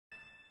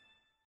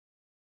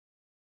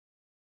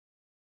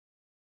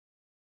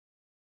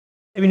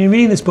I mean, in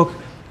reading this book,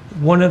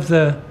 one of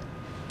the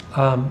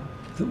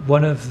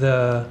one of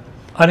the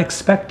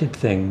unexpected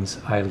things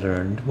I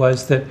learned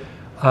was that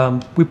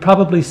we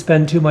probably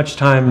spend too much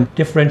time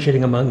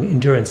differentiating among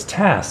endurance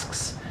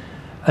tasks,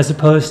 as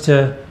opposed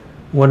to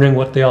wondering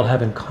what they all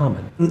have in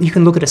common. You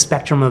can look at a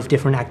spectrum of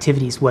different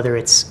activities, whether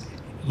it's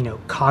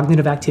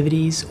cognitive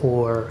activities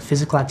or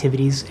physical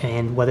activities,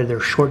 and whether they're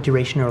short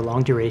duration or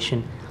long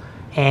duration.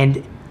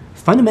 And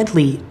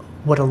fundamentally,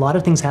 what a lot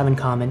of things have in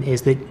common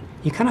is that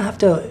you kind of have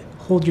to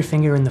hold your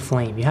finger in the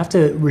flame. You have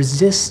to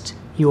resist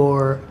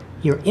your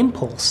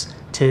impulse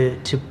to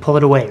pull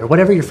it away, or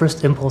whatever your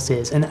first impulse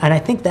is. And I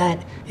think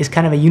that is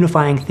kind of a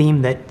unifying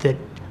theme that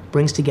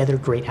brings together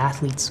great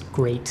athletes,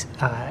 great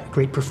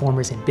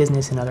performers in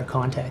business and other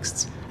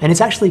contexts. And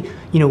it's actually,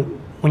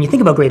 when you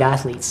think about great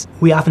athletes,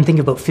 we often think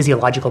about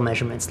physiological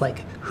measurements, like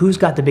who's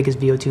got the biggest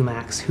VO2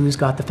 max, who's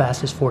got the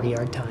fastest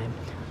 40-yard time.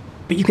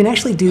 But you can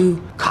actually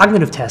do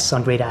cognitive tests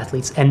on great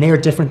athletes, and they're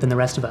different than the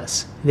rest of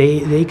us.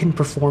 They can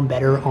perform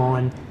better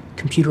on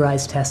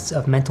computerized tests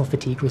of mental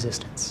fatigue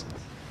resistance.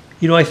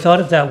 I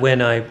thought of that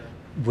when I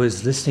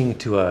was listening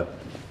to a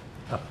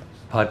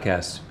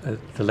podcast,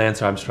 the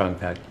Lance Armstrong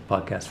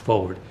podcast,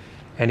 Forward,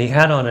 and he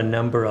had on a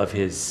number of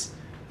his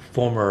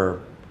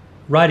former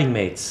riding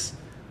mates,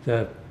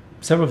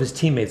 several of his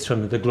teammates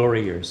from the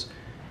glory years,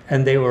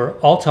 and they were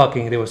all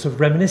talking, they were sort of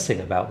reminiscing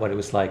about what it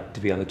was like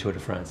to be on the Tour de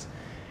France.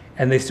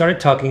 And they started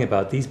talking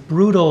about these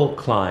brutal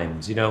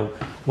climbs,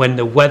 when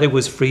the weather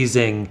was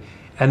freezing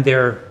and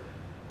they're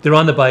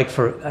on the bike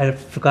for, I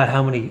forgot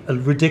how many, a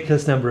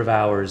ridiculous number of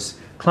hours,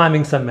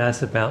 climbing some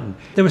massive mountain.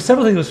 There were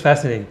several things that was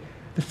fascinating.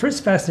 The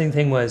first fascinating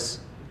thing was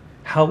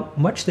how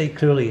much they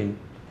clearly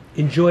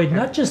enjoyed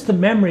not just the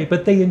memory,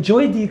 but they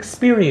enjoyed the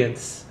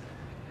experience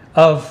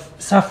of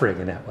suffering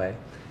in that way.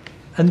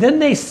 And then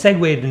they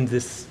segued into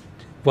this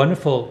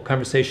wonderful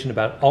conversation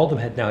about all of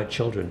them now had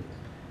children.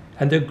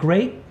 And their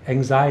great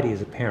anxiety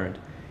as a parent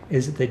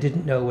is that they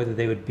didn't know whether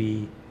they would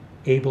be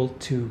able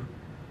to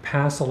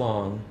pass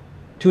along,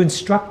 to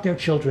instruct their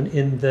children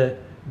in the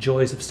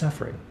joys of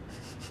suffering,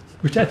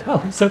 which I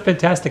thought was so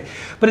fantastic.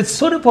 But it's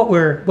sort of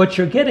what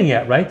you're getting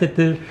at, right? That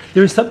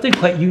there's something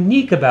quite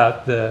unique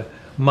about the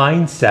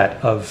mindset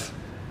of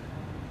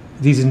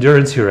these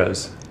endurance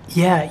heroes.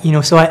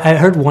 Yeah, so I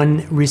heard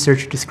one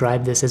researcher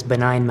describe this as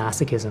benign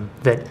masochism,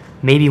 that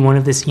maybe one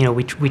of this,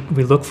 we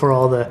look for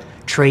all the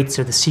traits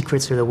or the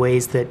secrets or the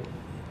ways that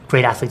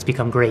great athletes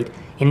become great.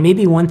 And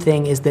maybe one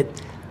thing is that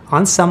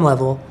on some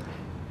level,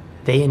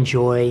 they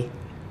enjoy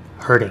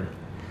hurting.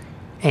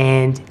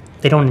 And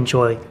they don't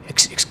enjoy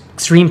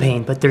extreme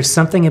pain, but there's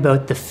something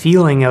about the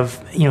feeling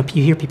of, you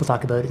hear people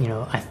talk about,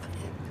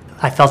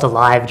 I felt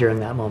alive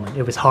during that moment.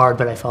 It was hard,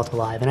 but I felt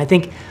alive. And I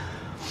think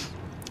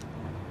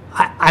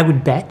I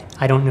would bet,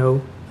 I don't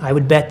know, I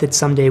would bet that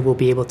someday we'll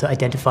be able to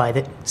identify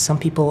that some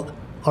people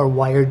are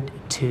wired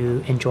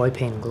to enjoy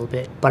pain a little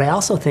bit. But I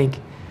also think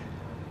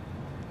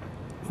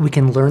we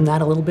can learn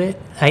that a little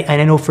bit.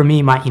 I know for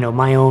me,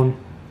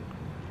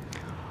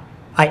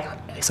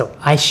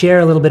 I share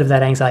a little bit of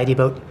that anxiety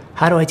about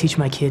how do I teach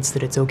my kids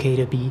that it's okay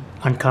to be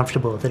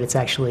uncomfortable, that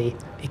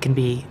it can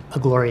be a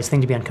glorious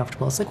thing to be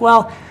uncomfortable. It's like,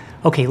 well,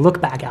 okay, look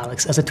back,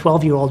 Alex, as a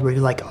 12-year-old where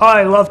you're like, oh,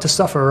 I love to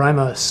suffer, I'm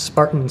a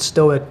Spartan,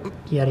 stoic,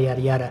 yada,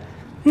 yada, yada.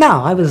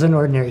 No, I was an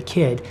ordinary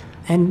kid,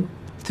 and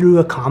through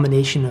a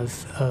combination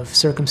of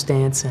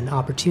circumstance and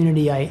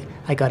opportunity,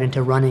 I got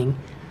into running,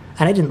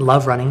 and I didn't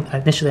love running.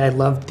 Initially, I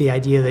loved the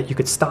idea that you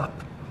could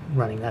stop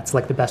running. That's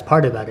like the best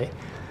part about it.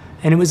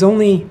 And it was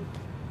only,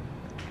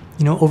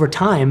 over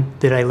time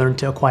that I learned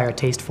to acquire a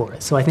taste for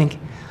it. So I think,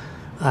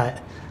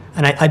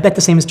 and I bet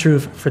the same is true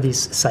for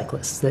these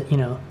cyclists, that,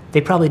 they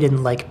probably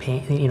didn't like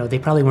pain. They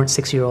probably weren't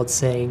 6-year-olds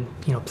saying,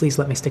 please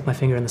let me stick my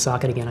finger in the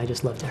socket again. I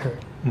just love to hurt.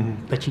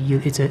 Mm-hmm. But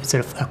it's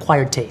an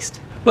acquired taste.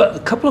 Well, a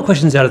couple of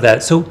questions out of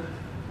that. So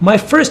my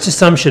first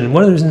assumption,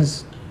 one of the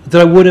reasons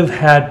that I would have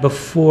had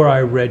before I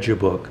read your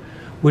book,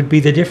 would be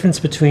the difference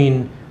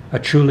between a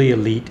truly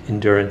elite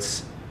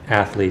endurance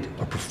athlete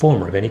or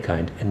performer of any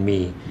kind and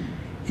me,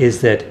 is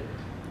that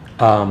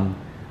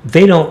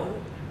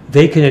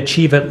they can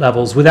achieve at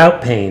levels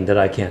without pain that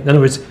I can't. In other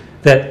words,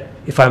 that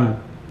if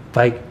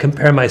I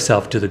compare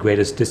myself to the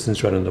greatest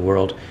distance runner in the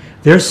world,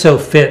 they're so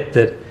fit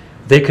that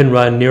they can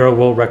run near a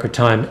world record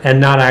time and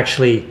not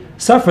actually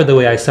suffer the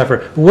way I suffer.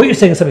 But what you're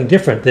saying is something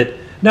different, that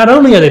not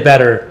only are they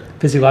better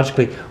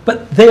physiologically,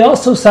 but they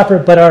also suffer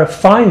but are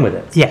fine with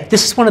it. Yeah,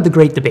 this is one of the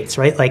great debates,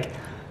 right? Like,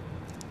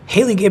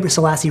 Haile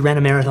Gebrselassie ran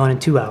a marathon in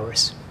 2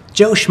 hours.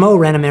 Joe Schmo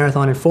ran a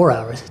marathon in 4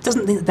 hours.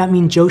 Doesn't that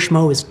mean Joe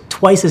Schmo is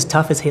twice as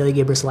tough as Haile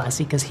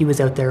Gebrselassie because he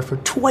was out there for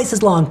twice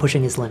as long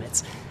pushing his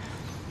limits?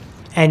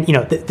 And,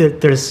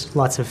 there's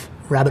lots of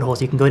rabbit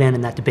holes you can go down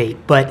in that debate.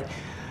 But,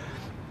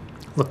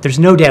 look, there's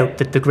no doubt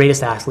that the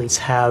greatest athletes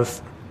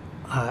have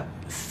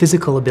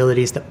physical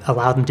abilities that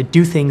allow them to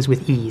do things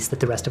with ease that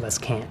the rest of us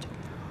can't.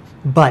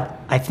 But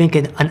I think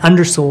an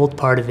undersold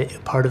part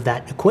of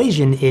that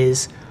equation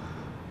is,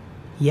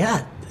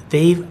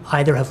 they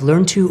either have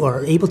learned to or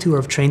are able to or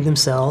have trained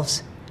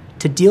themselves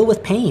to deal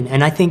with pain.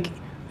 And I think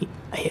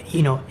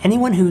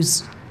Anyone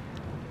who's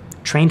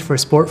trained for a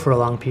sport for a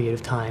long period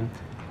of time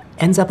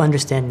ends up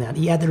understanding that,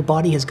 yeah, their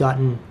body has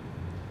gotten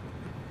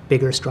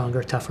bigger,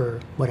 stronger, tougher,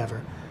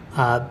 whatever.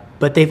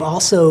 But they've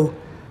also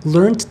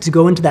learned to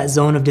go into that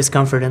zone of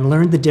discomfort and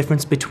learned the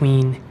difference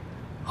between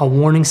a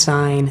warning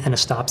sign and a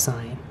stop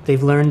sign.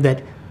 They've learned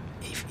that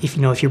if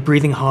you're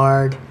breathing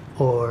hard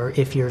or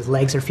if your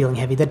legs are feeling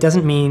heavy, that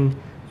doesn't mean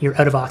you're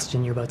out of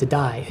oxygen, you're about to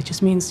die. It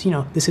just means,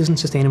 this isn't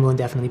sustainable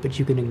indefinitely, but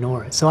you can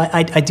ignore it. So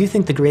I do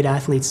think the great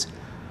athletes,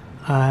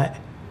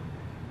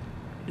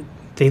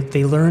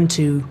 they learn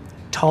to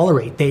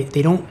tolerate. They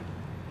don't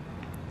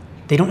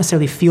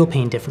necessarily feel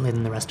pain differently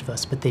than the rest of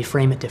us, but they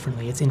frame it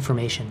differently. It's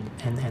information,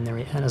 and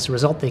as a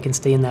result, they can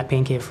stay in that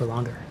pain cave for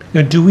longer.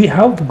 Now,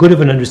 how good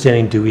of an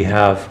understanding do we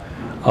have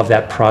of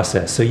that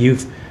process? So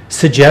you've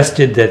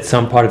suggested that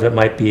some part of it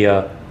might be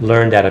a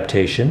learned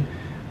adaptation.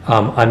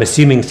 I'm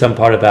assuming some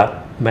part of that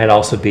might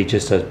also be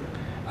just a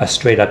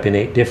straight up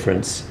innate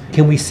difference.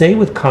 Can we say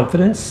with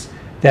confidence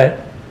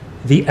that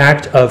the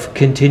act of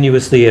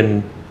continuously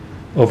and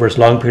over a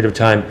long period of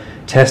time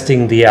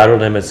testing the outer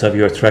limits of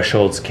your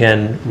thresholds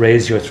can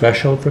raise your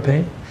threshold for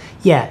pain?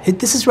 Yeah,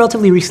 this is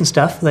relatively recent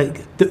stuff.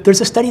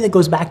 There's a study that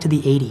goes back to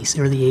the 80s,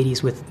 early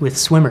 80s, with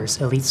swimmers,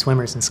 elite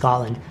swimmers in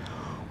Scotland,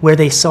 where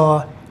they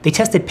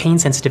tested pain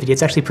sensitivity.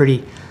 It's actually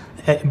pretty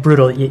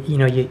brutal.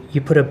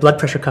 You put a blood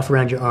pressure cuff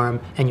around your arm,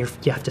 and you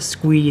have to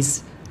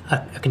squeeze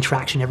a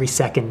contraction every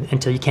second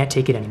until you can't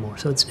take it anymore.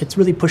 So it's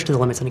really pushed to the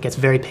limits, and it gets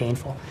very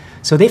painful.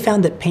 So they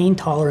found that pain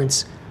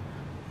tolerance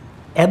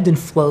ebbed and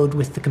flowed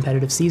with the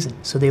competitive season.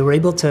 So they were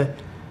able to,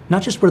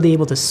 not just were they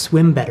able to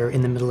swim better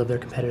in the middle of their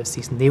competitive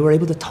season, they were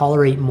able to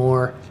tolerate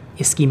more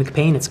ischemic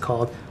pain, it's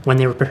called, when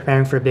they were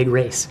preparing for a big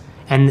race.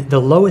 And the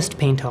lowest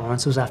pain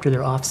tolerance was after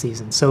their off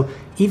season. So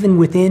even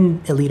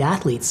within elite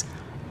athletes,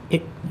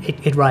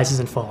 it rises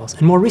and falls.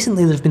 And more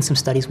recently, there's been some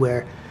studies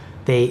where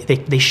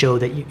they show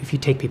that if you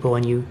take people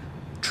and you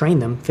train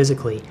them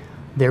physically,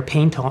 their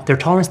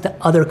tolerance to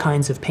other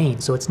kinds of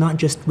pain, so it's not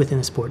just within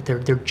the sport, their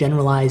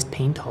generalized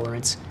pain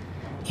tolerance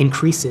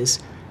increases,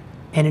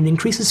 and it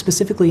increases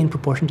specifically in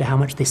proportion to how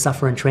much they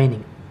suffer in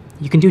training.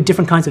 You can do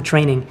different kinds of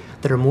training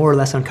that are more or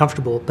less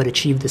uncomfortable but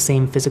achieve the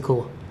same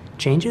physical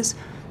changes,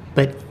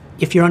 but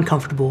if you're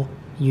uncomfortable,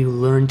 you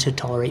learn to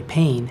tolerate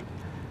pain.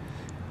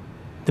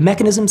 The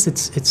mechanisms,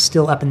 it's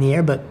still up in the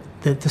air, but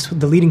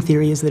the leading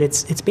theory is that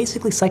it's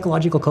basically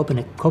psychological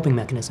coping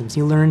mechanisms.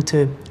 You learn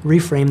to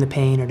reframe the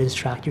pain or to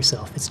distract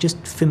yourself. It's just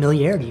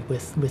familiarity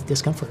with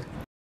discomfort.